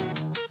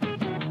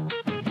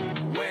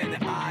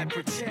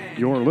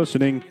You're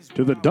listening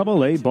to the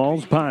DAAB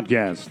Balls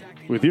Podcast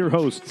with your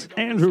hosts,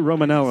 Andrew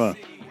Romanella.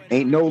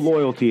 Ain't no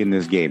loyalty in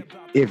this game.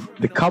 If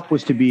the cup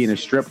was to be in a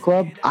strip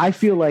club, I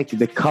feel like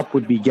the cup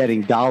would be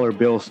getting dollar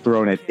bills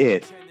thrown at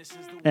it.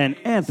 And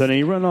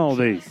Anthony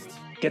Rinaldi.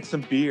 Get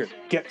some beer,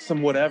 get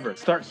some whatever,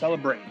 start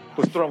celebrating.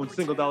 Was throwing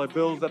single dollar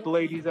bills at the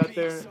ladies out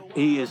there.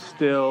 He is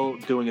still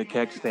doing a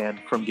keg stand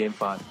from Game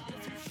 5.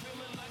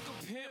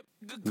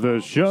 The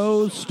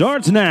show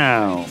starts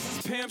now.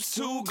 Pimps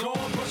too, go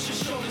on, brush your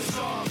shoulders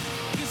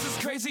off. This is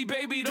crazy,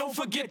 baby. Don't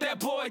forget that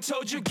boy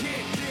told you get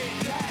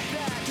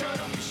that dirt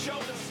off your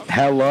shoulders.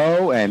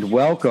 Hello and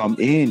welcome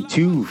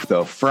into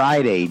the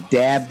Friday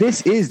DAAB.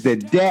 This is the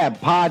DAAB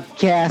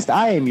Podcast.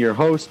 I am your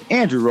host,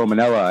 Andrew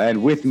Romanella,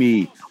 and with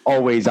me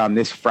always on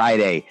this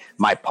Friday,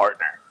 my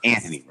partner,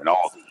 Anthony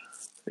Rinaldi.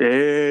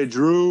 Hey,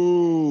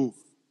 Drew.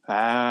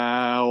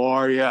 How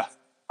are ya?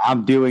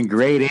 I'm doing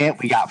great, Ant.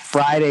 We got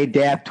Friday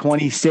DAAB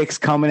 26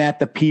 coming at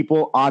the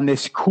people on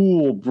this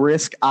cool,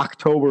 brisk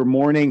October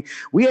morning.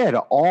 We had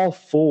all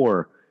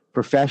four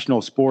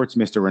professional sports,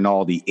 Mr.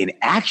 Rinaldi, in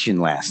action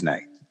last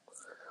night.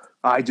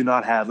 I do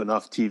not have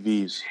enough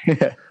TVs.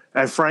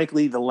 And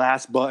frankly, the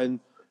last button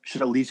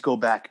should at least go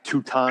back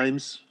two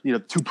times,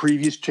 two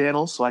previous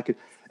channels. So I could,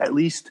 at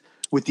least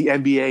with the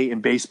NBA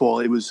and baseball,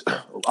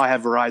 I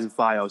have Verizon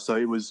Fios, so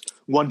it was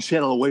one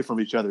channel away from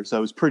each other. So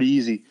it was pretty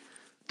easy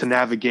to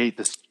navigate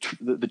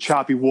the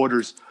choppy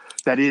waters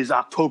that is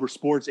October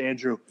sports,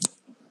 Andrew.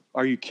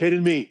 Are you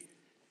kidding me?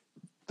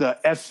 The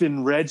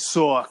effing Red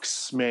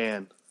Sox,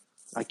 man.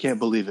 I can't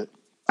believe it.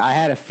 I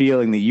had a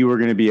feeling that you were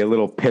going to be a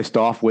little pissed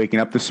off waking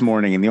up this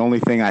morning, and the only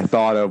thing I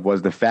thought of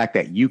was the fact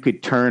that you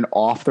could turn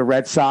off the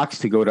Red Sox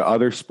to go to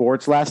other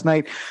sports last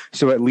night,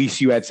 so at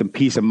least you had some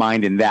peace of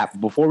mind in that.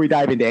 Before we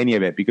dive into any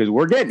of it, because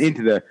we're getting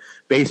into the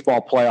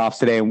baseball playoffs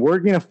today, and we're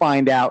going to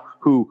find out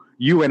who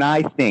you and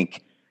I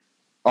think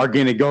are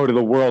going to go to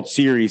the World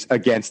Series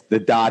against the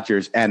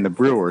Dodgers and the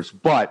Brewers.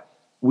 But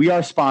we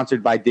are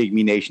sponsored by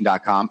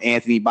DigMeNation.com.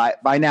 Anthony,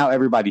 by now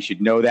everybody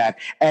should know that.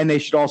 And they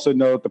should also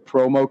know that the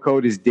promo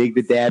code is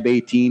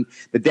DigTheDAAB18.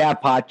 The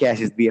DAAB Podcast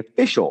is the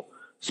official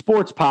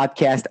sports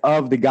podcast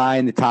of the Guy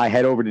in the Tie.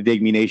 Head over to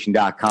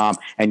DigMeNation.com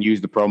and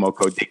use the promo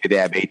code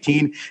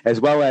DigTheDAAB18.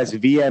 As well as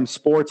VM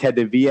Sports. Head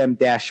to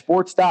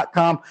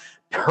VM-sports.com.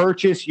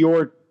 Purchase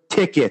your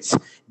tickets.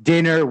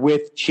 Dinner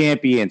with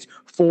Champions.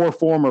 4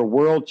 former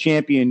world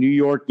champion New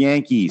York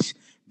Yankees,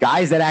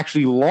 guys that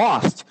actually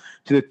lost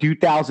to the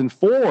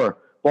 2004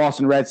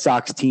 Boston Red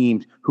Sox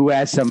team, who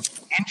has some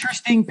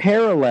interesting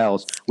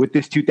parallels with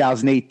this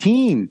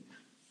 2018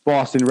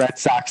 Boston Red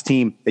Sox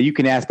team that you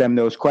can ask them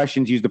those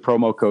questions. Use the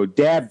promo code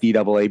DAAB,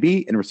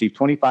 DAAB, and receive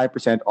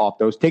 25% off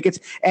those tickets.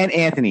 And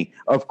Anthony,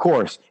 of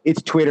course,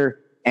 it's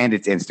Twitter and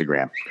it's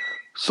Instagram.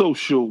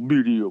 Social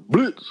media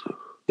blitz.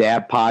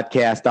 DAAB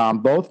Podcast on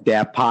both,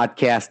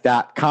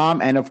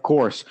 DAABpodcast.com, and of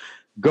course,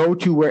 go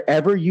to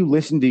wherever you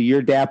listen to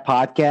your DAAB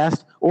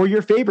podcast or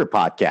your favorite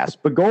podcast.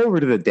 But go over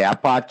to the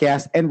DAAB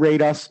Podcast and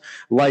rate us,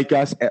 like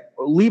us,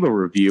 leave a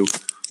review.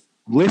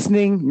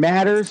 Listening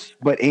matters,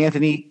 but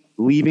Anthony,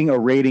 leaving a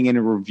rating and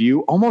a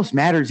review almost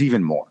matters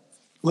even more.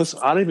 Listen,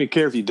 I don't even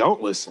care if you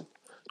don't listen.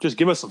 Just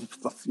give us a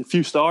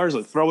few stars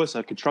and throw us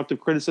a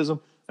constructive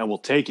criticism, and we'll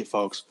take it,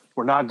 folks.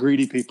 We're not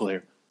greedy people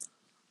here.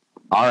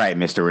 All right,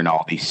 Mr.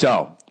 Rinaldi.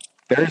 So,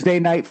 Thursday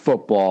night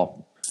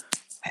football,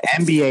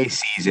 NBA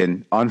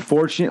season.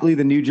 Unfortunately,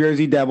 the New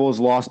Jersey Devils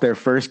lost their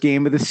first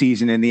game of the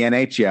season in the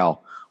NHL,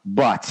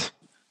 but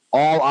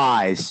all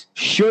eyes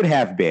should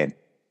have been,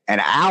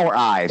 and our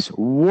eyes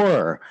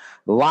were,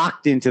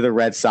 locked into the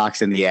Red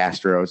Sox and the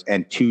Astros.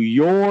 And to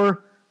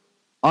your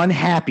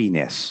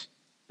unhappiness,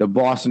 the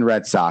Boston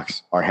Red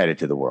Sox are headed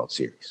to the World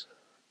Series.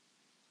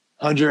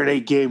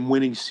 108-game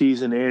winning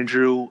season,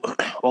 Andrew.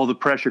 All the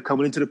pressure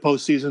coming into the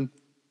postseason,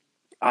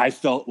 I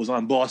felt was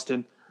on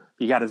Boston.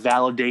 You got to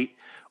validate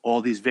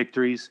all these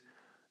victories.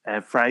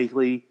 And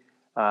frankly,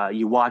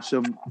 you watch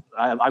them.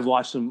 I've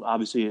watched them,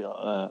 obviously,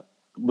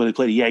 when they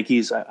play the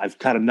Yankees. I've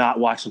kind of not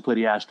watched them play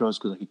the Astros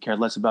because I could care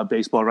less about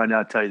baseball right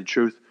now, to tell you the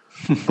truth.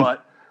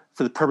 But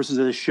for the purposes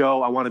of the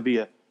show, I want to be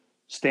a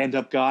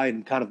stand-up guy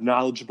and kind of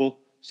knowledgeable.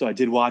 So I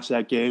did watch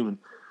that game. And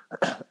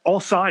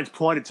all signs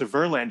pointed to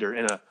Verlander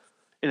in a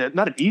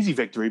not an easy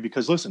victory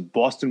because, listen,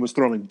 Boston was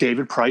throwing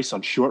David Price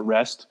on short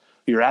rest.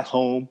 You're at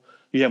home.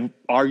 You have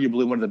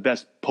arguably one of the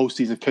best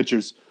postseason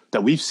pitchers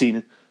that we've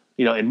seen,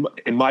 in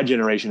my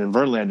generation, in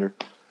Verlander.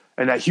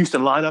 And that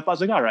Houston lineup, I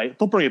was like, all right,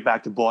 they'll bring it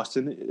back to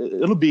Boston.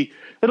 It'll be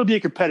a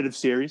competitive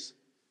series.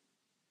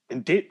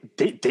 And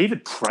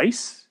David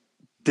Price,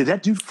 did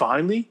that dude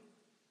finally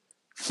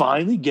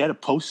get a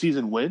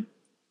postseason win?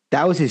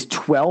 That was his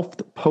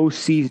 12th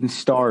postseason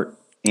start,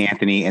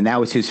 Anthony, and that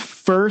was his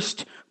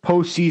first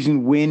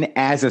postseason win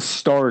as a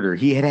starter.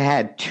 He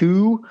had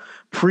 2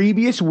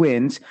 previous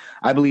wins,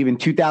 I believe in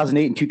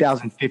 2008 and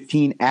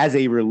 2015 as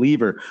a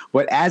reliever,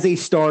 but as a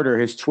starter,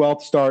 his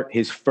 12th start,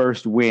 his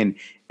first win.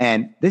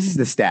 And this is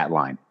the stat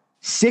line: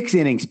 6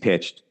 innings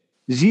pitched,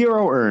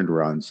 0 earned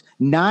runs,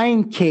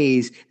 9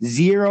 Ks,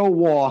 0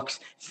 walks,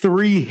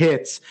 3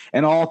 hits,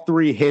 and all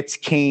 3 hits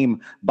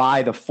came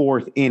by the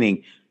 4th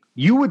inning.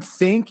 You would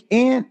think,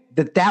 Ant,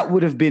 that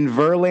would have been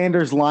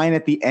Verlander's line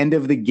at the end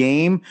of the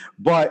game,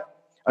 but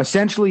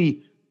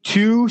essentially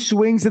 2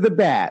 swings of the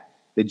bat,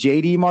 the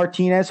J.D.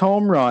 Martinez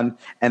home run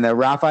and the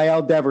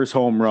Rafael Devers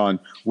home run,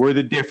 were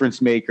the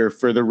difference maker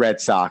for the Red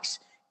Sox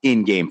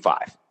in Game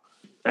 5.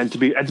 And to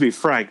be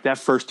frank, that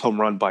first home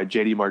run by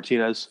J.D.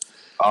 Martinez,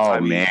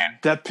 man,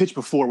 that pitch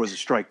before was a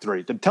strike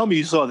 3. Tell me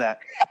you saw that.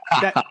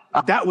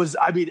 That was,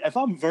 if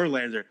I'm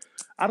Verlander,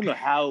 I don't know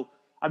how.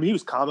 He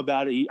was calm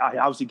about it. I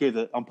obviously gave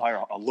the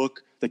umpire a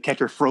look. The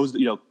catcher froze,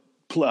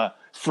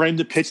 framed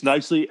the pitch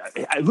nicely.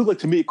 It looked like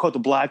to me it caught the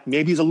black.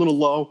 Maybe he's a little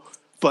low,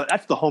 but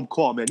that's the home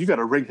call, man. You got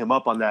to ring him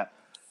up on that.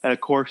 And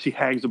of course, he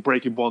hangs the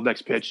breaking ball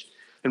next pitch,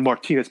 and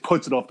Martinez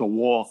puts it off the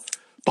wall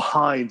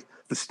behind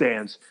the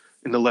stands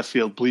in the left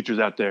field bleachers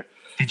out there.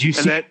 Did you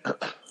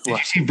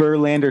see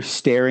Verlander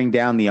staring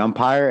down the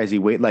umpire as he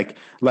waited?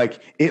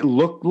 Like it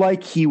looked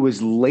like he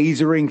was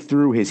lasering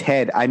through his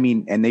head.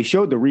 And they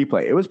showed the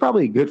replay. It was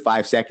probably a good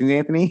 5 seconds,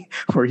 Anthony,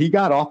 where he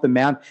got off the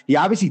mound. He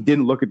obviously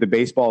didn't look at the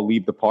baseball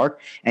leave the park,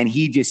 and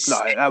he just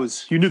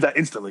you knew that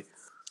instantly.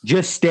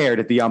 Just stared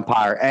at the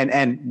umpire.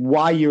 And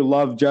why you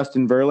love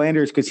Justin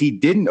Verlander is because he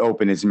didn't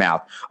open his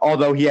mouth,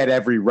 although he had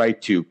every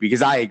right to,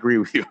 because I agree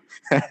with you.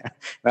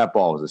 That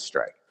ball was a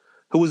strike.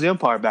 Who was the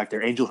umpire back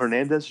there? Angel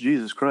Hernandez?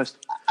 Jesus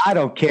Christ. I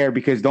don't care,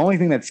 because the only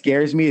thing that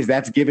scares me is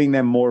that's giving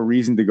them more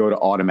reason to go to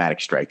automatic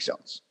strike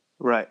zones.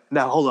 Right.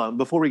 Now, hold on.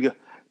 Before we go,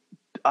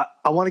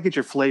 I want to get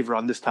your flavor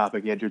on this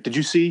topic, Andrew. Did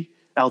you see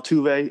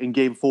Altuve in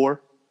Game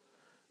 4?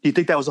 Do you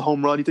think that was a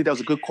home run? Do you think that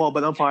was a good call by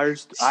the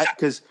umpires?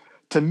 Because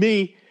to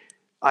me,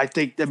 I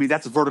think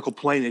that's a vertical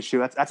plane issue.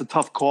 That's a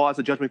tough call. That's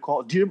a judgment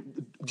call. Do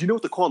you know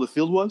what the call on the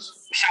field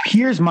was? So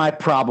here's my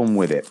problem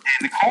with it.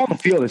 The call on the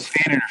field is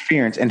fan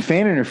interference, and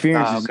fan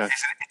interference is an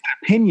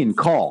opinion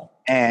call.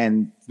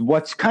 And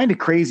what's kind of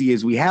crazy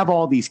is we have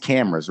all these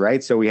cameras,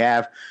 right? So we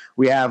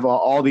have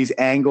all these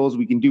angles.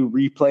 We can do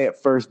replay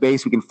at first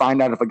base. We can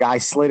find out if a guy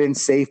slid in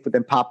safe but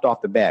then popped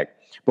off the bag.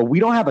 But we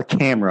don't have a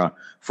camera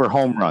for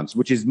home runs,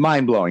 which is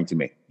mind-blowing to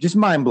me. Just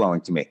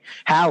mind-blowing to me.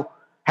 How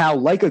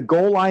like a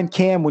goal line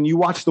cam when you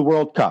watch the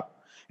World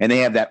Cup and they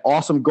have that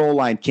awesome goal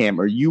line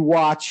cam, or you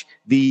watch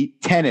the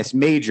tennis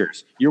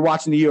majors, you're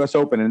watching the U.S.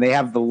 Open and they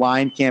have the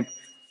line cam.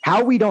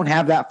 How we don't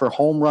have that for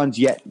home runs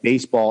yet in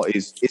baseball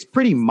is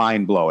pretty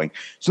mind-blowing.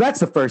 So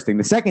that's the first thing.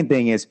 The second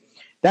thing is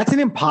that's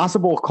an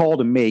impossible call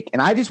to make.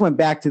 And I just went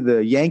back to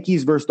the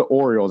Yankees versus the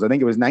Orioles. I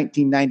think it was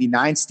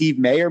 1999. Steve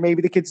Mayer,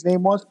 maybe the kid's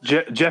name was?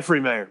 Jeffrey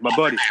Mayer, my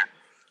buddy.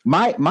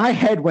 My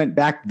head went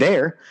back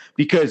there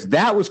because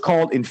that was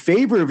called in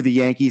favor of the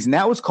Yankees, and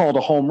that was called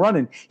a home run,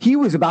 and he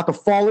was about to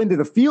fall into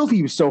the field.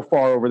 He was so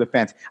far over the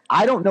fence.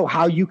 I don't know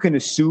how you can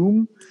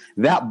assume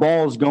that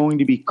ball is going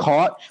to be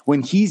caught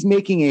when he's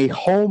making a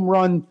home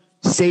run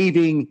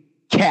saving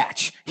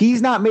catch.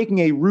 He's not making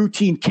a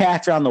routine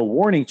catch on the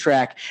warning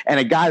track and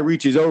a guy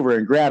reaches over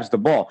and grabs the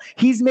ball.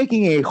 He's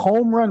making a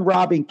home run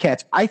robbing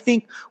catch. I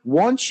think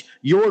once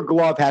your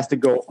glove has to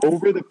go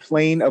over the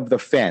plane of the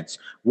fence,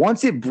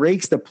 once it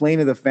breaks the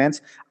plane of the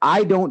fence,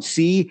 I don't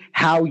see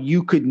how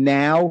you could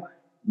now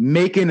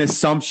make an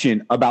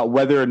assumption about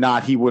whether or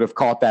not he would have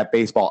caught that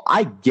baseball.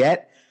 I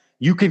get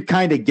you can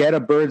kind of get a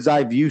bird's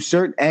eye view.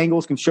 Certain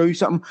angles can show you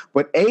something,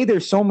 but A,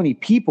 there's so many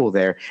people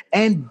there,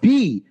 and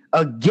B,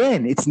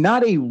 again, it's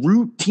not a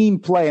routine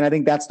play, and I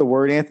think that's the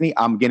word, Anthony,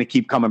 I'm going to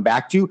keep coming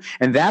back to,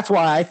 and that's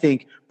why I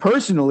think,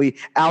 personally,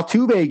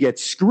 Altuve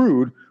gets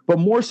screwed, but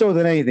more so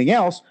than anything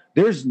else,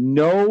 there's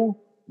no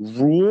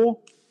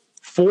rule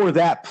for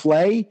that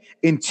play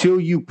until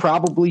you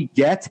probably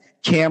get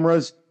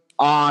cameras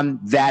on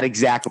that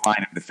exact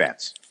line of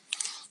defense.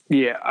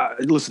 Yeah,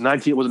 listen,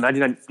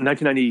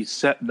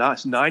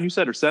 1999, you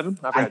said, or 7?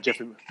 I forgot,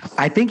 Jeffrey.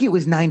 I think it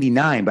was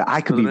 99, but I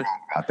could be wrong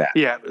about that.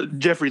 Yeah,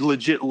 Jeffrey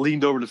legit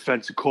leaned over the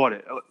fence and caught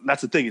it.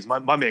 That's the thing is my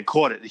man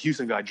caught it. The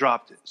Houston guy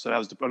dropped it. So that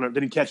was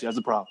didn't catch it. That's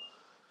the problem.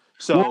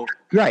 So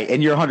right,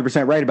 and you're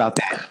 100% right about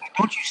that.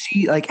 Don't you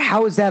see, like,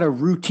 how is that a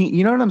routine?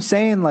 You know what I'm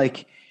saying?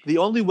 Like, the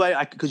only way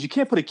because you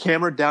can't put a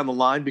camera down the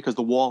line because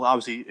the wall,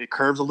 obviously, it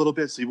curves a little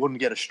bit, so you wouldn't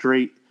get a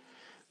straight.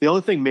 The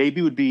only thing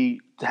maybe would be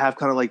to have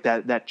kind of like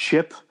that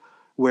chip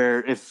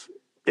where if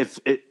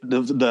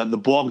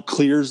the ball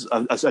clears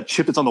a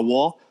chip that's on the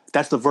wall,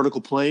 that's the vertical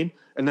plane,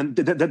 and then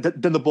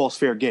the ball's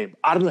fair game.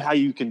 I don't know how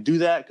you can do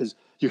that because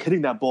you're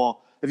hitting that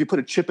ball. If you put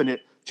a chip in it,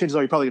 chances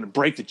are you're probably going to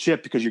break the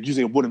chip because you're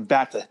using a wooden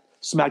bat to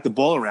smack the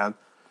ball around,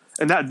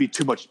 and that would be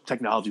too much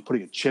technology,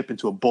 putting a chip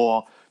into a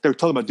ball. They were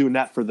talking about doing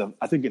that for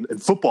I think in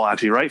football,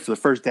 actually, right? For the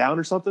first down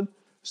or something.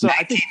 So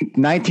I think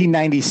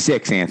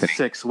 1996, Anthony.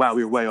 6. Wow,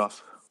 we were way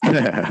off.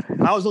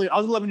 I was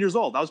 11 years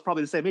old. I was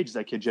probably the same age as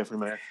that kid, Jeffrey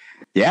Mayer.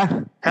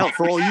 Yeah. Hell,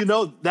 for all you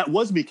know, that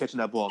was me catching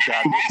that ball.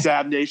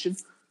 DAAB Nation.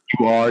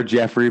 You are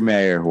Jeffrey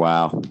Mayer.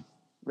 Wow.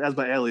 That was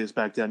my alias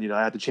back then.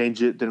 I had to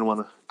change it.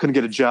 Couldn't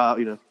get a job.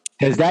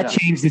 Does that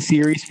change the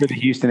series for the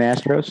Houston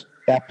Astros,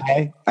 that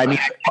play? I mean,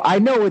 I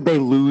know they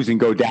lose and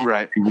go down.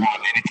 Right. And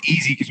it's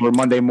easy because we're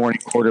Monday morning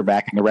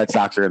quarterback and the Red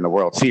Sox are in the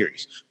World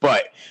Series.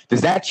 But does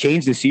that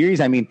change the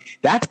series? I mean,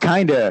 that's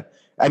kind of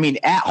 – I mean,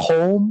 at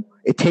home,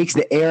 it takes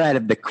the air out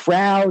of the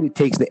crowd. It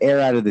takes the air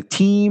out of the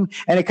team.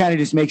 And it kind of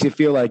just makes it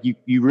feel like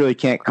you really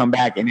can't come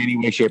back in any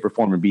way, shape, or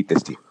form and beat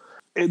this team.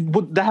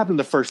 That happened in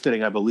the first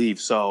inning, I believe.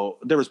 So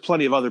there was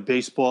plenty of other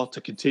baseball to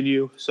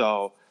continue.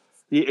 So –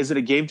 is it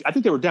a game? I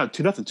think they were down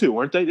 2-0 too,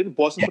 weren't they? Didn't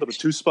Boston put up a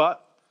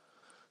 2-spot?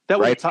 That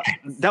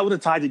would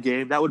have tied the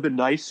game. That would have been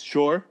nice,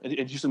 sure. And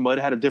Houston might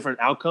have had a different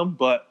outcome,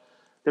 but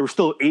there were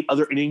still 8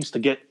 other innings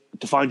to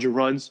find your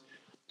runs.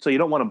 So you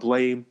don't want to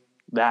blame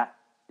that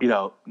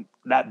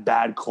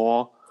bad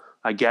call,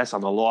 I guess,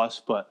 on the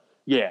loss. But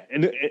yeah,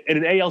 in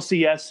an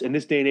ALCS in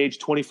this day and age,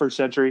 21st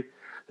century,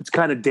 it's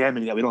kind of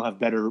damning that we don't have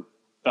better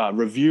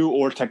review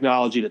or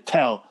technology to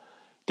tell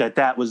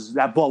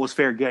that ball was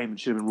fair game and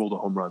should have been ruled a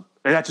home run.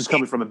 And that's just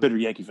coming from a bitter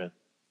Yankee fan.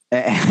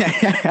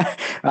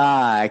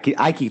 I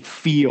could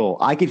feel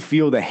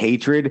the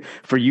hatred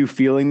for you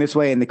feeling this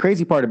way. And the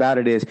crazy part about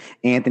it is,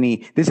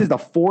 Anthony, this is the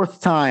 4th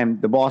time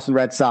the Boston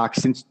Red Sox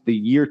since the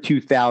year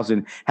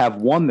 2000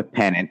 have won the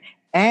pennant.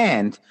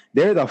 And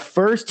they're the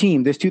first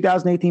team, this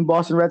 2018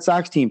 Boston Red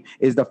Sox team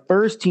is the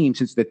first team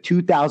since the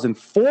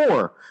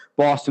 2004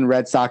 Boston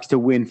Red Sox to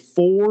win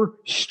 4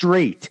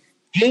 straight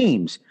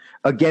games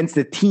against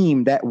a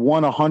team that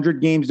won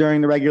 100 games during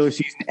the regular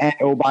season. And,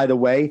 oh, by the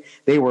way,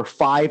 they were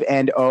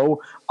 5-0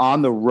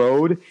 on the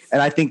road.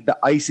 And I think the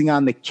icing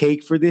on the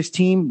cake for this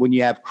team, when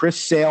you have Chris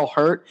Sale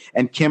hurt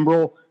and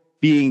Kimbrel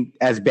being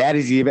as bad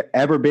as he's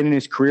ever been in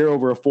his career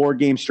over a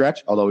 4-game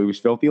stretch, although he was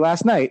filthy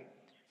last night,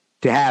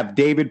 to have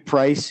David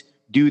Price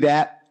do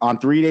that on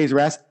 3 days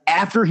rest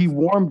after he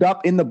warmed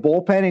up in the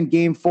bullpen in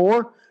Game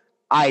 4,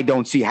 I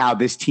don't see how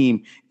this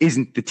team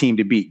isn't the team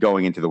to beat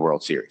going into the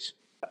World Series.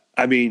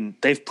 I mean,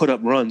 they've put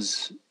up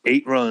runs,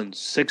 8 runs,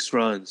 6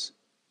 runs,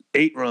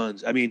 8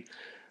 runs. I mean,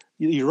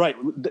 you're right.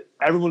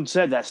 Everyone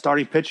said that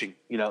starting pitching,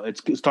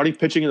 it's starting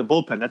pitching in the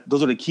bullpen.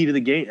 Those are the key to the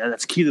game, and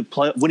that's key to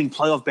winning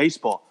playoff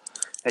baseball.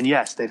 And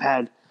yes, they've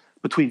had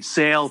between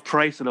Sale,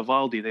 Price, and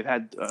Eovaldi, they've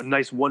had a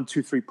nice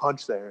 1-2-3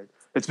 punch there.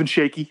 It's been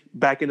shaky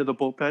back into the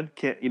bullpen.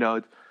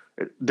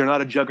 They're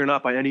not a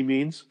juggernaut by any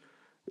means.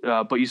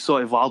 But you saw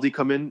Eovaldi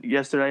come in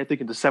yesterday, I think,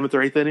 in the 7th or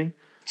 8th inning.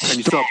 And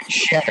you saw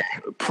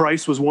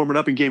Price was warming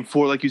up in Game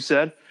 4, like you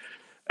said.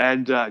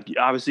 And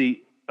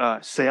obviously,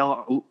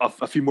 Sale,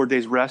 a few more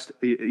days rest.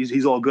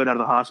 He's all good out of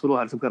the hospital,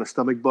 had some kind of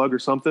stomach bug or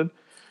something.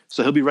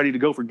 So he'll be ready to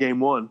go for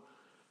Game 1.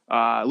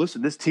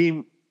 Listen, this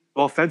team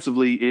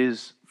offensively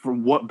is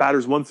from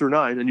batters 1 through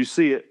 9, and you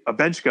see it, a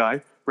bench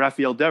guy,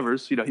 Rafael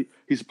Devers,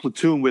 he's a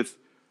platoon with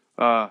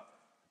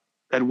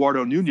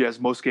Eduardo Nunez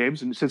most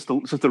games. And since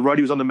the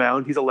righty was on the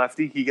mound, he's a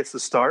lefty. He gets the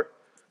start.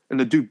 And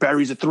the dude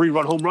buries a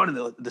 3-run home run in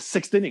the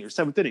 6th inning or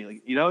 7th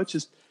inning. It's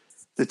just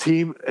the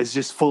team is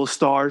just full of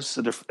stars.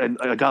 And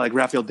a guy like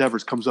Rafael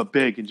Devers comes up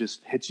big and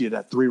just hits you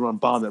that 3-run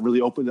bomb that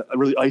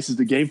really ices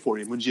the game for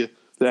you and wins you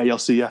the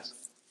ALCS.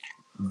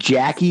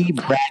 Jackie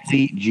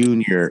Bradley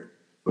Jr.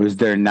 was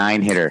their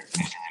 9-hitter,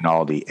 Mr.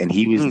 Rinaldi, and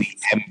he was the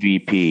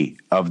MVP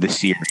of the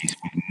series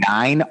with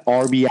 9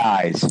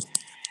 RBIs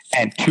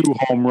and 2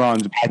 home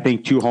runs. I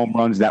think 2 home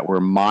runs that were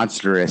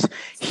monstrous.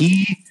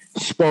 He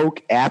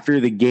spoke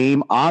after the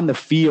game on the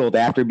field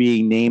after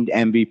being named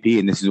MVP,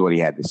 and this is what he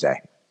had to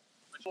say.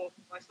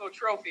 Nice little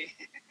trophy.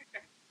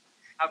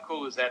 How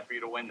cool is that for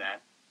you to win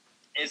that?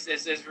 It's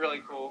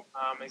really cool.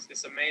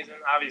 It's amazing.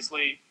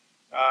 Obviously,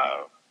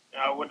 I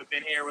wouldn't have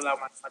been here without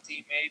my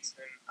teammates,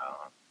 and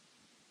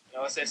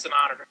it's an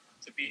honor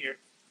to be here.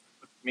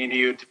 Mean to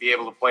you to be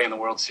able to play in the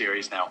World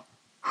Series now?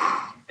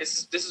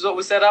 This is what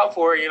we set out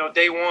for.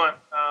 Day one.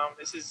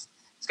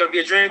 It's going to be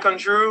a dream come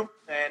true,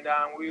 and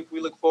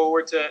we look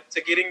forward to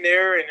getting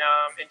there and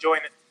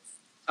enjoying it.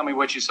 Tell me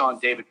what you saw in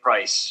David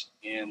Price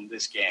in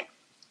this game.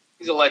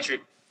 He's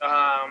electric.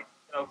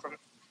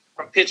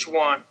 From pitch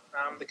one,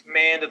 the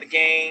command of the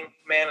game,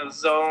 command of the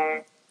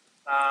zone,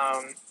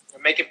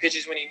 making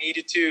pitches when he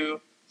needed to.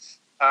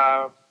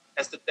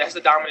 That's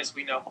the dominance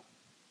we know.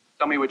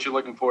 Tell me what you're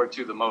looking forward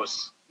to the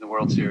most in the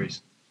World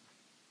Series.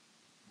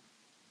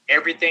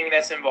 Everything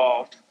that's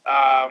involved.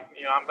 I'm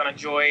going to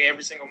enjoy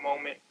every single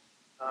moment.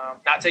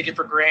 Not take it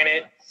for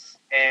granted,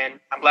 and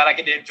I'm glad I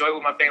get to enjoy it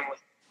with my family.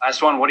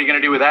 Last one, what are you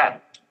going to do with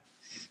that?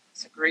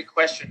 It's a great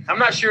question. I'm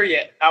not sure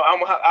yet.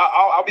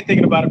 I'll be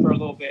thinking about it for a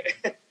little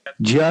bit.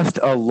 Just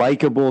a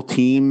likable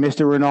team,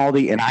 Mr.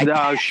 Rinaldi, and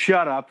No,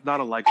 shut up. Not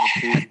a likable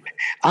team.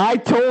 I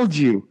told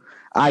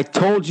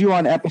you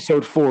on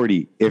episode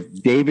 40,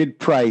 if David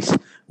Price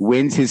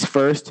wins his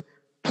first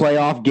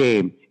playoff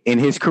game in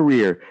his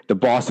career, the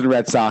Boston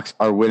Red Sox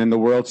are winning the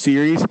World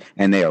Series,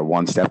 and they are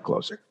one step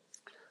closer.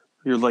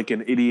 You're like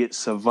an idiot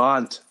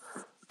savant,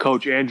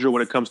 Coach Andrew,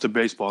 when it comes to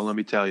baseball, let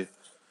me tell you.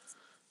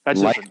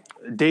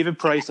 David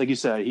Price, like you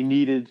said, he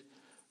needed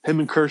him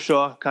and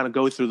Kershaw kind of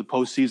go through the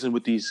postseason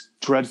with these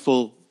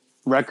dreadful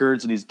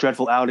records and these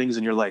dreadful outings,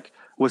 and you're like,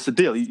 what's the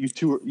deal? You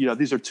two,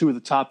 these are two of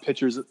the top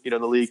pitchers, in the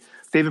league.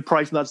 David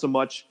Price, not so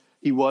much.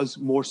 He was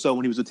more so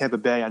when he was with Tampa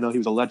Bay. I know he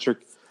was electric.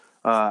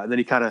 And then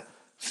he kind of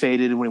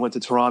faded when he went to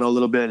Toronto a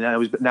little bit.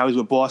 And now he's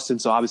with Boston.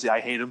 So obviously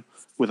I hate him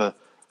with a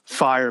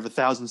fire of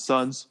 1,000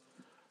 suns.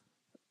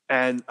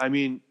 And I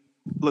mean,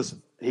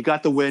 listen, he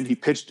got the win. He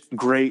pitched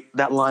great.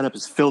 That lineup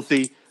is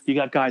filthy. You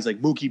got guys like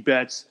Mookie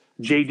Betts,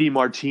 J.D.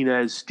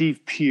 Martinez,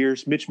 Steve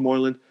Pearce, Mitch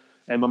Moreland,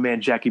 and my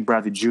man Jackie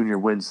Bradley Jr.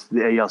 wins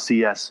the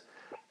ALCS.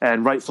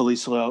 And rightfully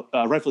so.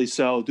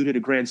 Dude hit a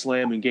grand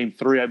slam in Game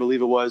 3, I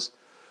believe it was.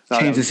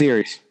 Changed the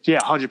series. Yeah,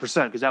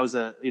 100%. Because that was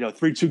a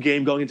 3-2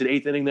 game going into the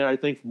 8th inning there. I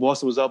think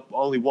Boston was up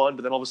only 1,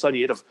 but then all of a sudden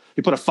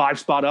he put a 5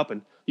 spot up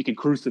and you can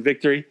cruise to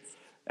victory.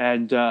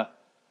 And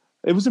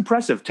it was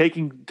impressive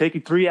taking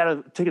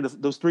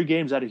those 3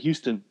 games out of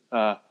Houston.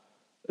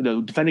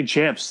 Defending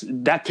champs,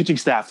 that pitching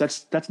staff.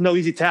 That's no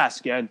easy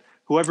task. And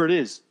whoever it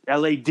is,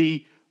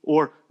 LAD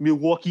or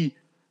Milwaukee.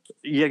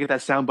 You gotta get that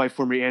soundbite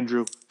for me,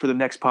 Andrew, for the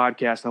next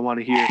podcast. I want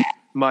to hear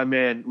my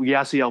man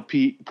Yasiel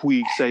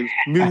Puig say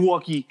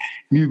Milwaukee.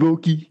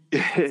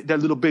 That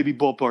little baby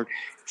ballpark.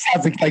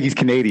 Sounds like he's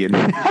Canadian.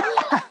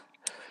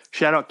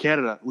 Shout out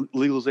Canada,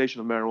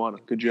 legalization of marijuana.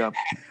 Good job.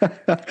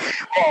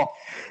 Well,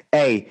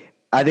 hey,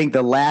 I think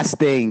the last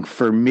thing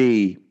for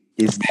me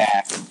is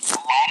that a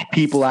lot of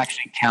people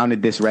actually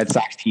counted this Red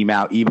Sox team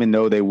out, even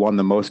though they won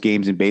the most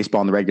games in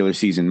baseball in the regular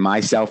season,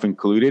 myself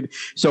included.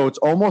 So it's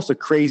almost a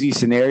crazy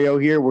scenario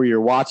here where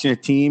you're watching a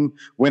team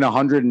win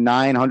 108,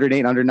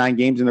 109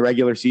 games in the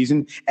regular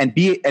season and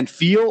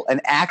feel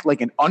and act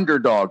like an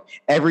underdog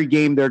every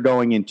game they're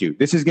going into.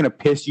 This is going to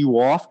piss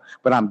you off,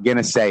 but I'm going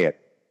to say it.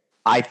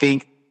 I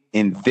think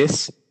in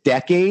this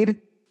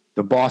decade,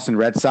 the Boston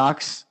Red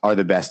Sox are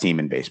the best team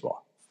in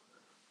baseball.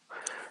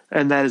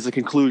 And that is the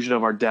conclusion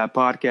of our DAAB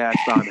podcast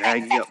on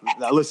hanging up.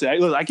 Now, listen,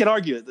 I can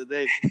argue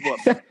it.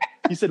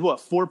 You said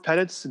 4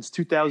 pennants since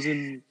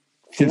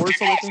 2004 or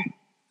something like that?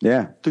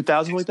 Yeah.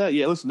 2000 like that?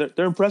 Yeah, listen,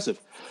 they're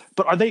impressive.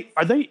 But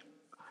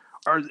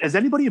is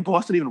anybody in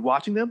Boston even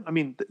watching them? I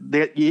mean,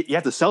 you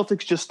have the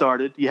Celtics just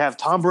started. You have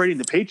Tom Brady and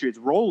the Patriots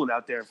rolling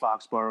out there in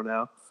Foxborough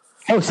now.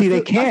 Oh, see,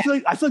 they can't.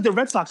 I feel like the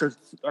Red Sox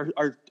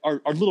are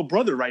little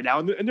brother right now,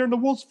 and they're in the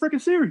World freaking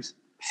Series.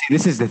 See,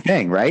 this is the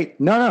thing, right?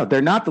 No, they're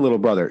not the little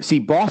brother. See,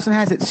 Boston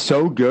has it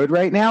so good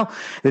right now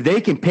that they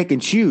can pick and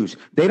choose.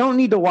 They don't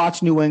need to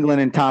watch New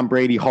England and Tom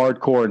Brady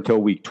hardcore until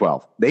week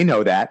 12. They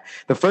know that.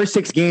 The first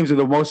 6 games are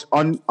the most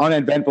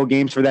uneventful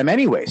games for them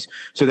anyways.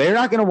 So they're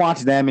not going to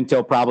watch them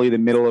until probably the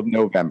middle of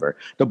November.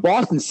 The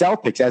Boston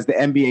Celtics, as the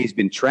NBA has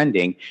been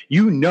trending,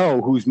 you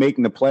know who's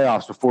making the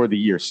playoffs before the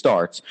year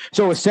starts.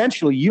 So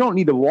essentially, you don't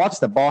need to watch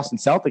the Boston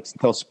Celtics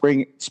until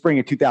spring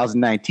of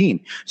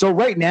 2019. So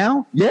right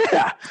now,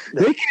 yeah,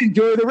 they can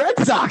enjoy the Red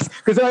Sox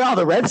because they're like, oh,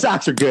 the Red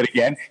Sox are good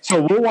again.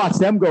 So we'll watch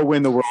them go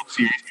win the World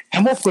Series.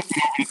 And we'll flip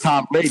to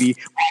Tom Brady,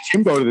 watch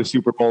him go to the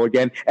Super Bowl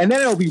again. And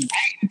then it'll be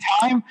right in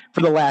time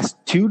for the last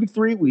 2 to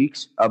 3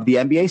 weeks of the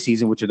NBA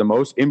season, which are the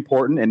most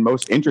important and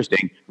most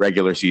interesting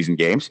regular season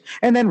games.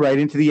 And then right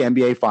into the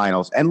NBA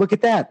Finals. And look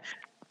at that.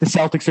 The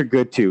Celtics are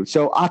good too.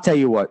 So I'll tell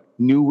you what,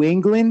 New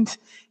England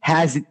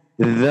has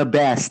the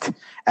best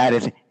out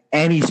of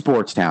any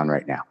sports town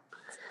right now.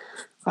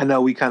 I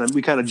know we kind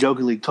of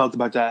jokingly talked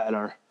about that at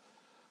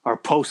our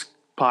post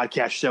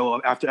podcast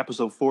show after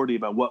episode 40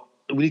 about what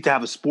we need to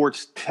have a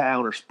sports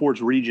town or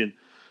sports region.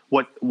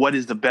 What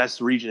is the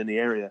best region in the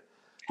area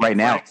right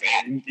now?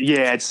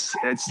 Yeah,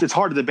 it's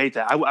hard to debate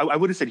that. I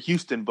would have said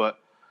Houston, but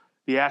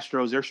the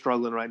Astros, they're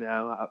struggling right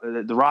now.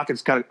 The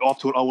Rockets kind of off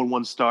to an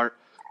 0-1 start,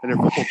 and their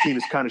football team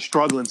is kind of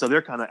struggling, so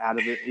they're kind of out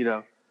of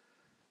it,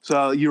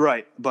 So you're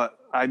right, but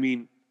I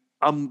mean,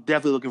 I'm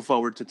definitely looking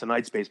forward to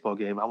tonight's baseball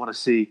game. I want to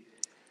see.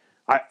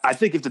 I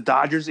think if the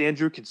Dodgers,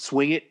 Andrew, can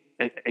swing it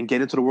and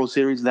get into the World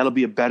Series, that'll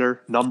be a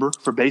better number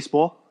for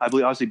baseball. I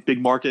believe, obviously,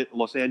 big market,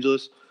 Los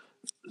Angeles,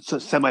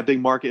 semi-big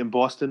market in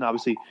Boston.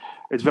 Obviously,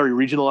 it's very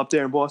regional up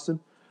there in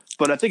Boston.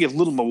 But I think if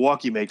little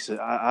Milwaukee makes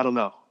it, I don't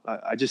know.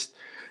 I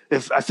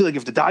feel like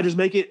if the Dodgers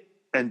make it,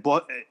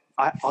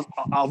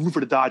 I'll root for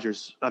the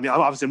Dodgers. I mean,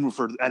 I'm obviously rooting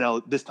for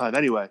NL this time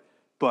anyway.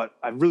 But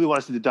I really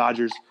want to see the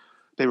Dodgers.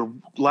 They were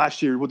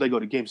last year. Would they go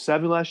to Game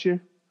 7 last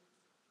year?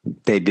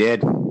 They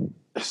did.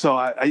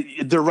 So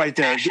they're right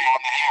there.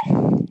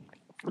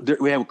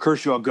 We have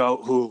Kershaw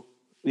who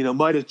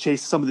might have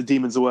chased some of the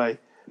demons away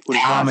with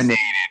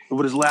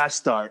his last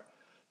start.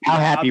 How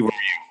happy were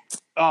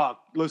you?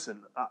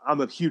 Listen,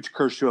 I'm a huge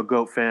Kershaw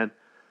GOAT fan.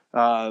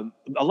 A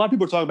lot of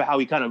people are talking about how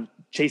he kind of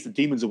chased the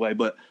demons away,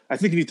 but I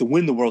think he needs to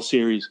win the World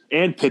Series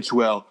and pitch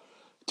well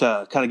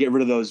to kind of get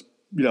rid of those,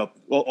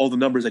 all the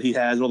numbers that he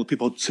has and all the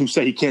people who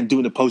say he can't do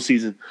in the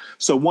postseason.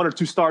 So 1 or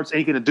 2 starts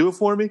ain't going to do it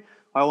for me.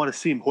 I want to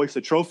see him hoist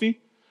a trophy.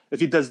 If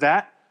he does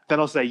that,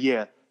 then I'll say,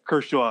 yeah,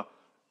 Kershaw,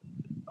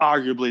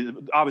 obviously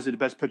the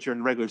best pitcher in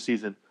the regular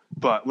season.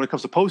 But when it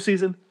comes to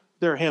postseason,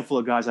 there are a handful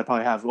of guys I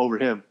probably have over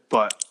him.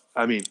 But,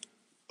 I mean,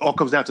 all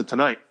comes down to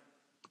tonight.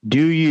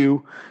 Do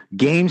you,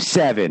 Game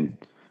 7,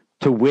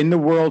 to win the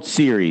World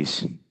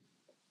Series,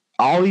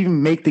 I'll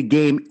even make the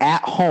game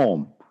at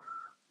home,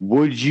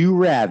 would you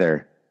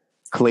rather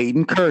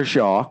Clayton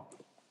Kershaw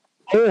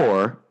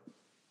or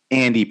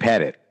Andy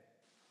Pettitte?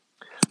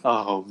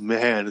 Oh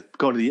man,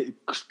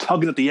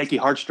 tugging at the Yankee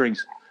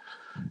heartstrings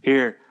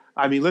here.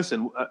 I mean,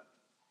 listen,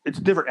 it's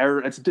a different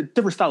era. It's a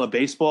different style of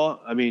baseball.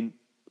 I mean,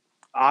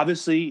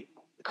 obviously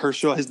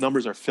Kershaw, his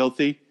numbers are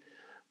filthy,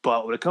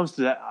 but when it comes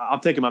to that, I'm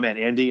taking my man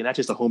Andy, and that's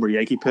just a homer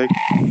Yankee pick.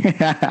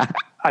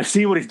 I've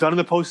seen what he's done in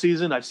the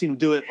postseason. I've seen him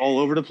do it all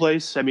over the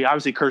place. I mean,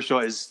 obviously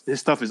Kershaw his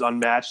stuff is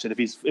unmatched, and if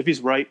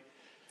he's right,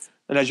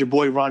 and as your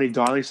boy Ronnie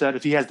Darling said,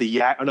 if he has the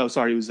it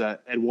was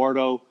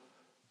Eduardo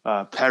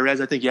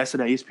Perez, I think,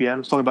 yesterday at ESPN. I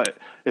was talking about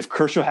if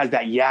Kershaw has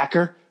that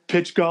yacker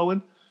pitch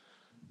going,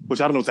 which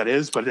I don't know what that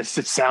is, but it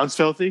sounds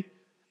filthy.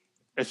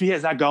 If he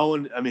has that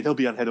going, I mean, he'll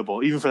be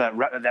unhittable, even for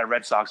that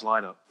Red Sox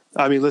lineup.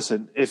 I mean,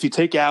 listen, if you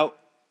take out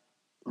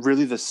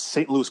really the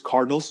St. Louis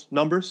Cardinals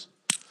numbers,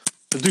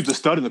 the dude's a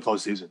stud in the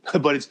postseason.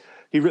 But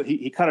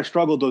he kind of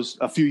struggled those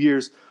a few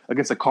years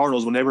against the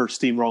Cardinals when they were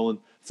steamrolling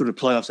through the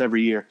playoffs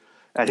every year,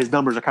 and his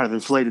numbers are kind of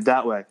inflated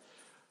that way.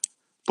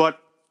 But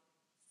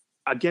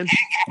against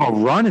a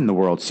run in the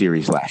World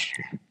Series last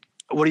year.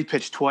 What, he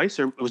pitched twice,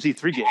 or was he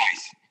 3 games?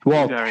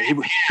 Well,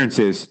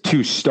 appearances,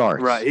 2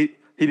 starts. Right.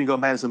 He didn't go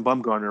Madison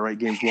Bumgarner, right?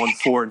 Games 1,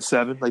 4, and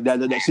 7. Like that.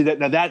 See that?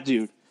 Now that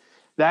dude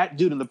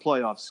in the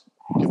playoffs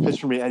can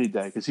pitch for me any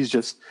day because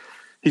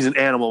he's an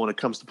animal when it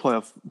comes to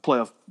playoff,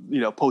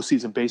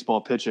 postseason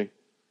baseball pitching.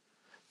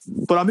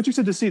 But I'm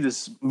interested to see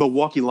this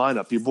Milwaukee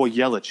lineup. Your boy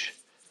Yelich.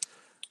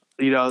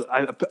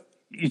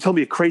 You told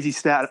me a crazy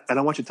stat, and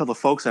I want you to tell the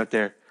folks out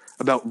there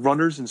about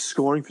runners in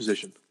scoring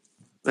position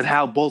and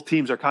how both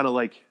teams are kind of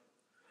like,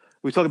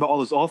 we talk about all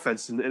this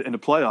offense in the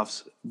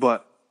playoffs,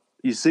 but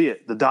you see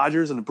it. The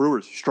Dodgers and the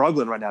Brewers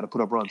struggling right now to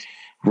put up runs.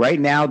 Right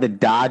now, the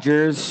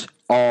Dodgers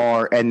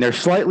and they're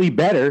slightly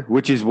better,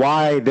 which is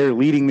why they're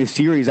leading this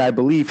series, I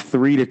believe,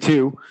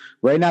 3-2.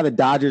 Right now, the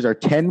Dodgers are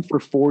 10 for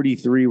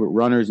 43 with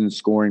runners in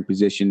scoring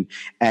position,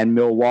 and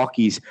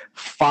Milwaukee's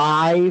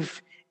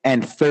 5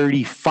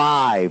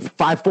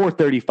 for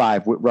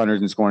 35 with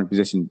runners in scoring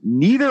position.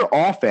 Neither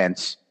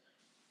offense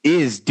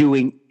is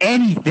doing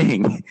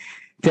anything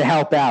to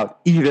help out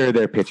either of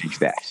their pitching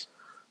staffs.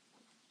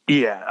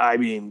 Yeah, I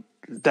mean,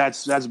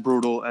 that's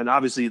brutal. And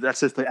obviously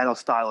that's just the NL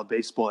style of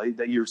baseball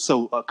that you're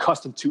so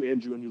accustomed to,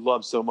 Andrew, and you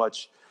love so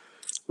much,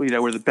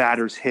 where the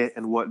batters hit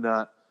and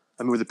whatnot.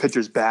 I mean, where the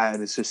pitchers bat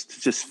and it's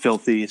just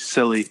filthy. It's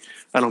silly.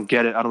 I don't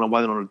get it. I don't know why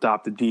they don't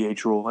adopt the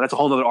DH rule. And that's a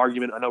whole other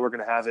argument. I know we're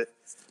going to have it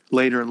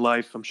later in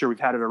life. I'm sure we've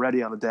had it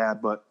already on the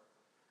DAAB, but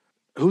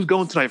who's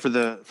going tonight for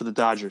the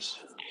Dodgers?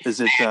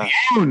 Is it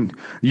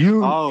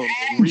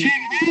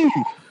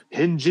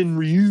Hyun-Jin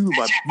Ryu,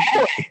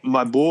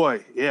 my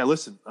boy. Yeah,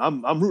 listen,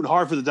 I'm rooting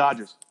hard for the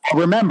Dodgers.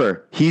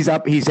 Remember, he's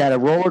had a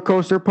roller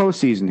coaster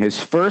postseason. His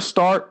first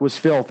start was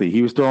filthy.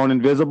 He was throwing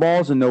invisible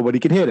balls and nobody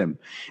could hit him.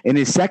 In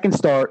his second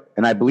start,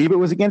 and I believe it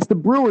was against the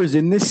Brewers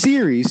in this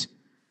series,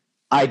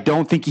 I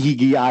don't think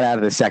he got out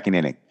of the second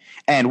inning.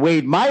 And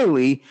Wade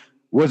Miley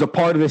was a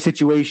part of the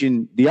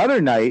situation the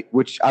other night,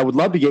 which I would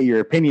love to get your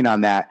opinion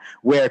on that,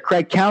 where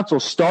Craig Counsell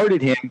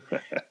started him.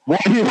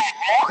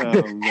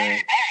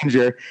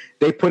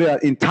 They put an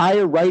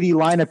entire righty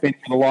lineup in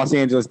the Los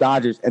Angeles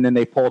Dodgers, and then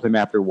they pulled him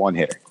after one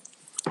hitter.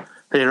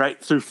 Hey, right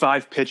through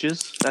 5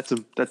 pitches. I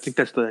think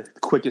that's the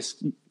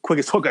quickest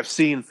hook I've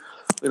seen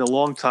in a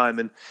long time.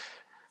 And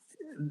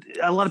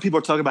a lot of people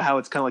are talking about how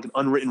it's kind of like an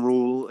unwritten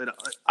rule. And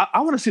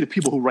I want to see the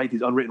people who write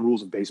these unwritten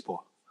rules in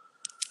baseball.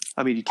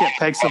 I mean, you can't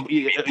peg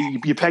somebody.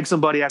 You peg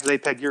somebody after they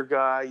peg your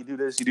guy. You do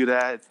this, you do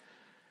that.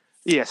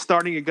 Yeah,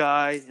 starting a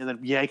guy and then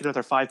yanking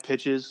after 5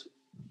 pitches.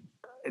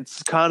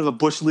 It's kind of a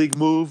Bush League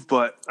move,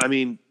 but I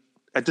mean,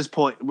 at this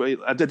point,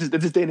 at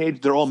this day and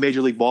age, they're all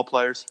major league ball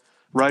players.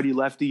 Righty,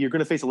 lefty. You're going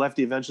to face a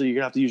lefty eventually. You're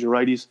going to have to use your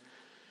righties.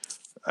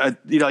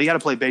 You got to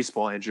play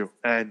baseball, Andrew.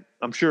 And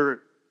I'm sure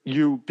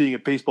you, being a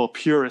baseball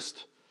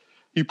purist,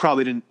 you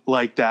probably didn't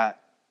like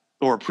that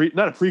or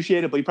not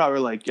appreciate it, but you probably were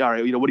like, all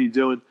right, what are you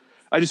doing?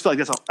 I just feel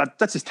like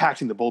that's just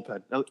taxing the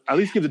bullpen. At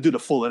least give the dude a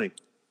full inning.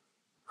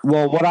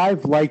 Well, what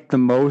I've liked the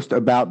most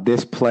about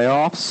this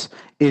playoffs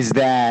is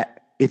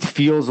that it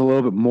feels a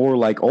little bit more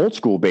like old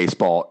school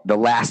baseball the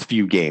last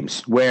few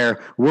games,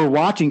 where we're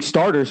watching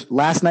starters.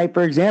 Last night,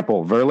 for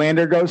example,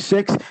 Verlander goes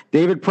 6,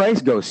 David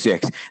Price goes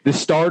 6. The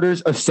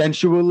starters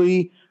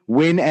essentially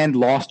win and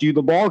lost you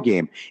the ball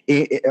game.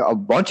 A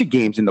bunch of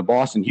games in the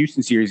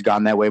Boston-Houston series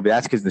gone that way, but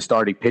that's because the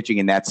starting pitching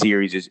in that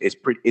series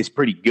is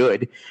pretty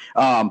good.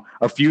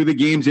 A few of the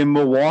games in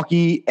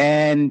Milwaukee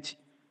and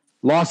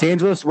Los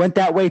Angeles went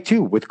that way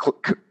too, with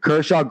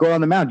Kershaw going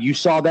on the mound. You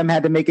saw them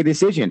had to make a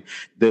decision.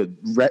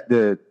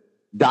 The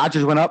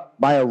Dodgers went up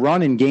by a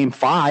run in Game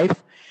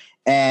 5,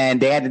 and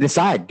they had to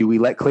decide: do we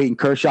let Clayton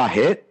Kershaw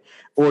hit,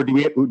 or do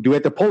we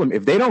have to pull him?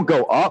 If they don't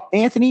go up,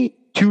 Anthony,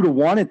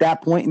 2-1 at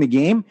that point in the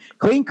game,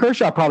 Clayton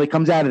Kershaw probably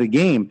comes out of the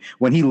game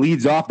when he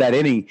leads off that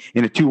inning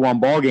in a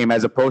 2-1 ball game,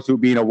 as opposed to it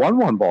being a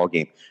 1-1 ball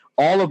game.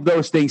 All of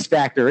those things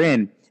factor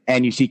in,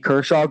 and you see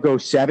Kershaw go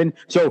 7.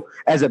 So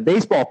as a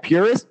baseball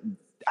purist,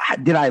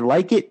 Did I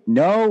like it?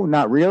 No,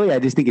 not really. I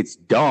just think it's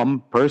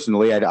dumb.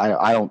 Personally,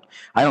 I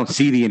don't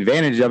see the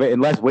advantage of it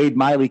unless Wade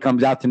Miley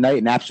comes out tonight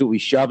and absolutely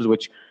shoves,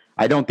 which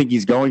I don't think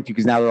he's going to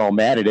because now they're all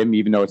mad at him,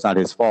 even though it's not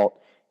his fault.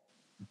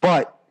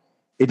 But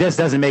it just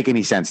doesn't make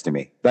any sense to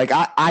me. Like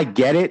I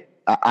get it.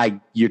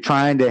 You're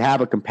trying to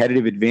have a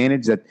competitive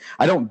advantage. That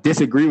I don't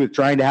disagree with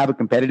trying to have a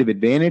competitive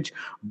advantage,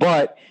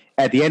 but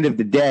at the end of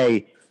the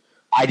day,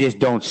 I just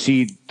don't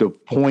see the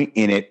point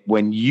in it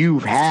when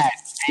you've had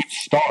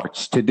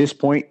starts to this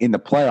point in the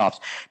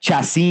playoffs.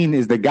 Chassin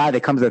is the guy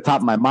that comes to the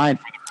top of my mind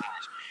for the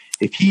Brewers.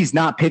 If he's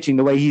not pitching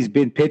the way he's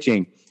been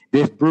pitching,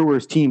 this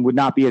Brewers team would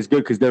not be as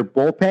good because their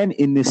bullpen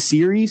in this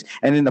series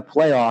and in the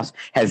playoffs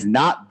has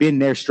not been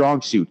their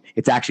strong suit.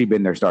 It's actually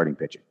been their starting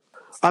pitching.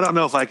 I don't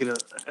know if I can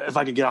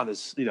get on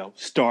this,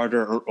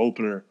 starter or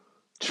opener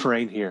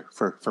train here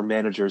for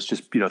managers,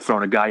 just,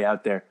 throwing a guy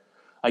out there.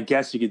 I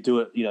guess you could do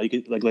it. You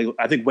could like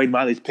I think Wade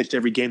Miley's pitched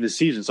every game this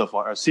season so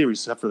far, a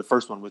series except for the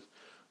first one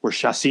where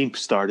Chassin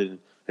started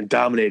and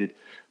dominated.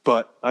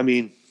 But I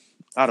mean,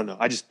 I don't know.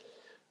 I just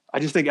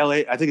think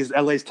LA. I think it's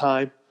LA's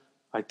time.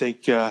 I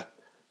think they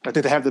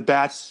have the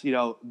bats.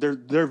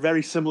 They're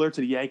very similar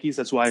to the Yankees.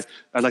 That's why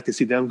I'd like to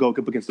see them go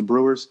up against the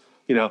Brewers.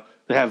 They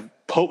have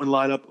potent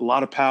lineup, a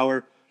lot of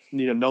power.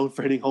 Known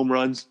for hitting home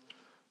runs.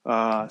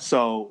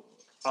 So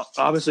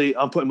obviously,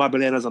 I'm putting my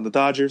bananas on the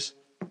Dodgers.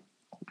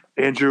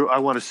 Andrew, I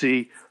want to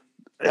see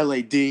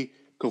LAD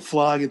go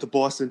flying into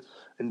Boston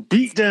and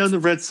beat down the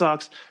Red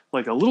Sox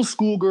like a little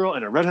schoolgirl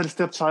and a redheaded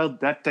stepchild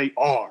that they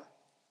are.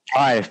 All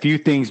right, a few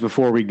things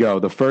before we go.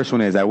 The first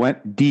one is I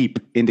went deep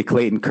into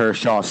Clayton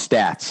Kershaw's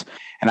stats,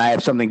 and I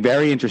have something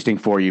very interesting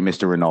for you,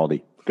 Mr.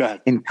 Rinaldi. Go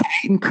ahead. In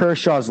Clayton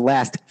Kershaw's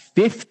last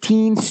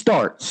 15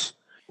 starts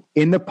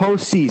in the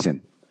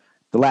postseason,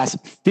 the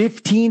last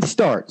 15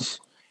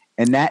 starts,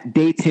 and that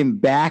dates him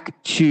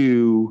back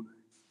to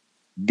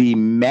the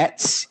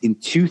Mets in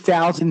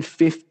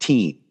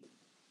 2015,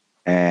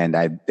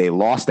 and they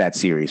lost that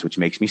series, which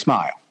makes me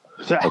smile.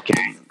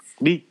 Okay,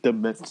 Meet the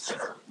Mets.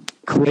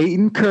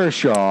 Clayton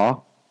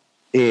Kershaw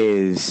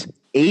is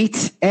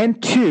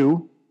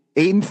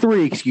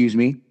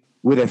 8-3,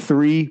 with a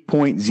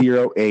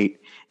 3.08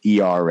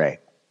 ERA.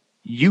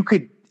 You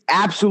could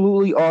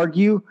absolutely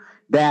argue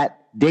that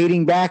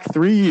dating back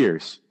 3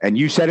 years, and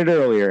you said it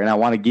earlier, and I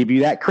want to give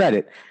you that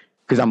credit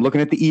because I'm looking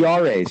at the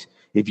ERAs.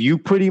 If you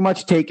pretty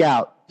much take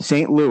out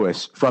St.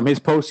 Louis from his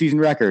postseason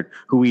record,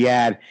 who he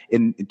had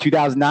in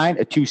 2009,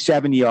 a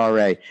 2.70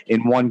 ERA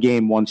in one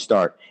game, one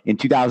start. In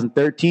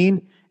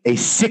 2013, a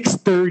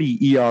 6.30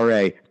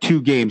 ERA,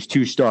 2 games,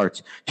 2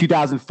 starts.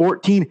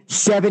 2014,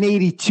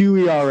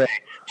 7.82 ERA,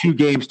 2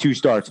 games, 2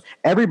 starts.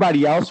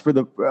 Everybody else,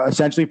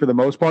 essentially for the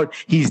most part,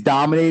 he's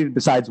dominated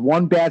besides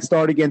one bad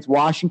start against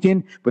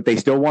Washington, but they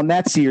still won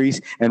that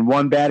series, and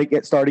one bad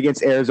start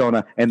against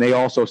Arizona, and they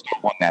also still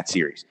won that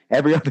series.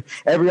 Every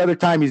other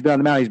time he's been on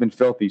the mound, he's been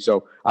filthy.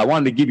 So I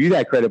wanted to give you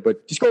that credit,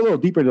 but just go a little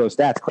deeper into those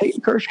stats.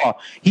 Clayton Kershaw,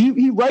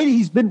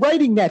 he's been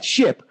riding that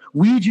ship.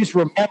 We just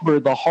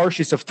remember the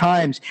harshest of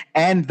times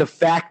and the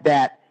fact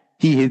that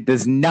he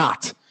does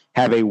not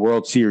have a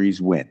World Series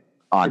win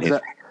on his.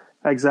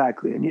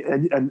 Exactly,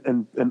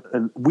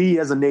 and we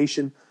as a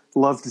nation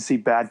love to see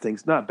bad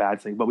things. Not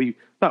bad things, but we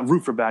not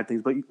root for bad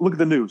things. But look at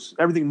the news.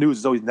 Everything news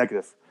is always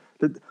negative.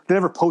 They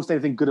never post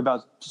anything good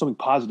about something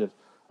positive.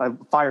 A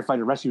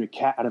firefighter rescuing a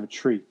cat out of a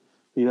tree.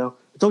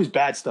 It's always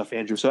bad stuff,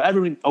 Andrew. So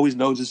everyone always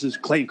knows this is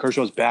Clayton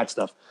Kershaw's bad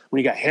stuff. When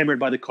he got hammered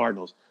by the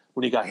Cardinals,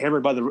 when he got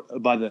hammered by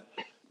the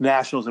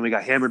Nationals, and we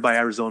got hammered by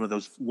Arizona.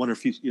 Those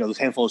those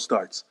handful of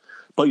starts.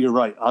 But you're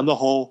right. On the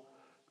whole,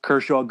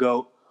 Kershaw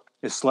GOAT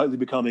is slightly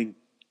becoming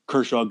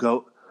Kershaw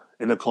GOAT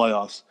in the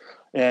playoffs.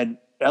 And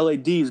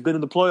LAD has been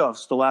in the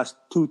playoffs the last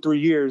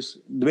 2-3 years.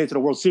 They made it to the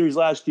World Series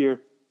last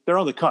year. They're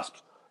on the cusp.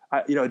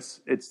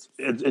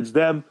 It's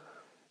them.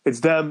 It's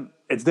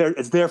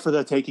there for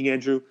the taking,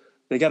 Andrew.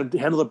 They got to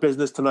handle the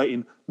business tonight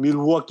in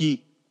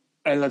Milwaukee,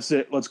 and that's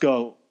it. Let's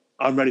go.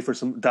 I'm ready for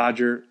some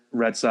Dodger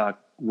Red Sox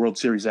World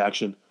Series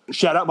action.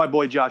 Shout out my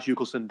boy Josh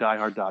Euchelson,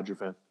 diehard Dodger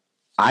fan.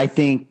 I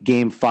think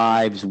Game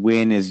 5's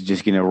win is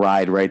just going to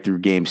ride right through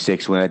Game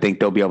 6 win. I think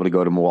they'll be able to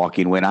go to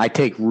Milwaukee and win. I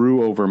take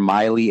Rue over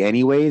Miley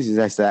anyways,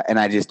 and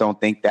I just don't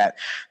think that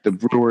the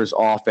Brewers'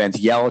 offense,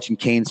 Yelich and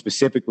Kane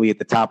specifically at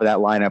the top of that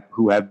lineup,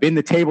 who have been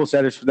the table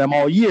setters for them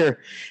all year,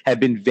 have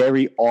been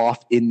very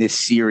off in this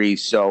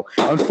series. So,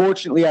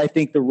 unfortunately, I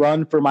think the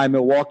run for my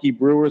Milwaukee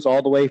Brewers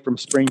all the way from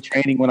spring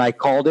training when I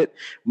called it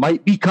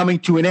might be coming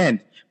to an end.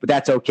 But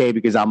that's okay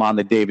because I'm on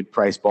the David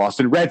Price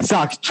Boston Red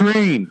Sox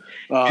train.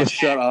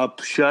 Shut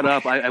up.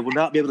 I will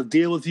not be able to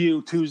deal with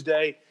you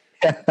Tuesday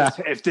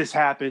if this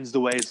happens the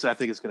way I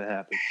think it's going to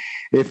happen.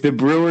 If the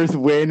Brewers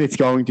win, it's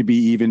going to be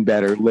even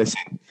better.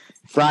 Listen,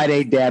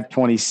 Friday, DAAB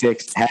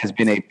 26 has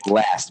been a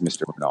blast,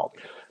 Mr. Rinaldi.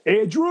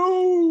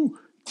 Andrew,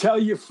 tell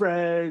your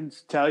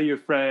friends,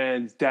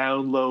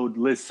 download,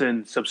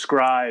 listen,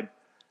 subscribe.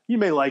 You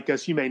may like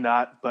us, you may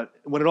not, but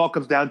when it all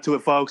comes down to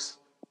it, folks,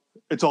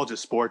 it's all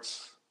just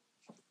sports.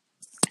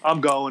 I'm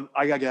going.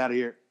 I got to get out of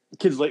here. The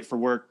kid's late for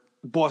work.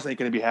 The boss ain't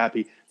going to be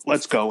happy.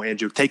 Let's go,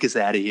 Andrew. Take us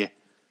out of here.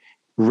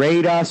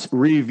 Rate us,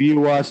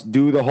 review us,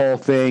 do the whole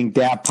thing.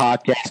 DAAB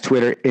Podcast,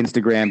 Twitter,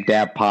 Instagram,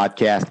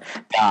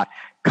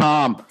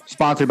 DAABpodcast.com.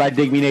 Sponsored by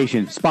Dig Me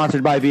Nation.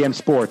 Sponsored by VM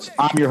Sports.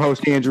 I'm your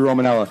host, Andrew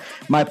Romanella.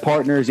 My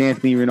partner is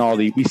Anthony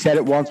Rinaldi. We said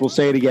it once, we'll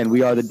say it again.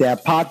 We are the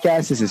DAAB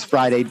Podcast. This is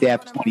Friday,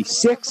 DAAB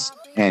 26,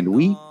 and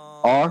we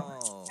are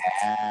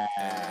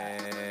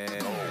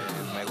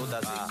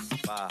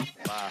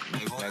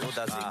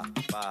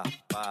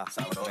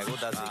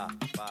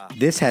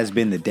This has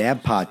been the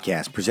DAAB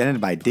Podcast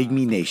presented by Dig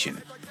Me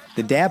Nation.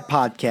 The DAAB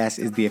Podcast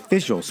is the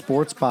official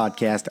sports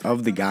podcast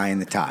of the Guy in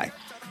the Tie.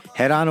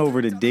 Head on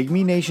over to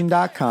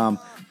digmenation.com,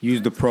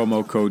 use the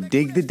promo code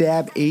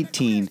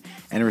DIGTheDAAB18,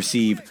 and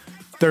receive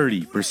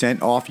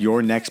 30% off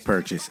your next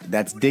purchase.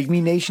 That's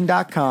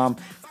digmenation.com,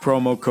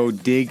 promo code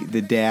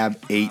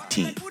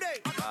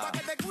DIGTheDAAB18.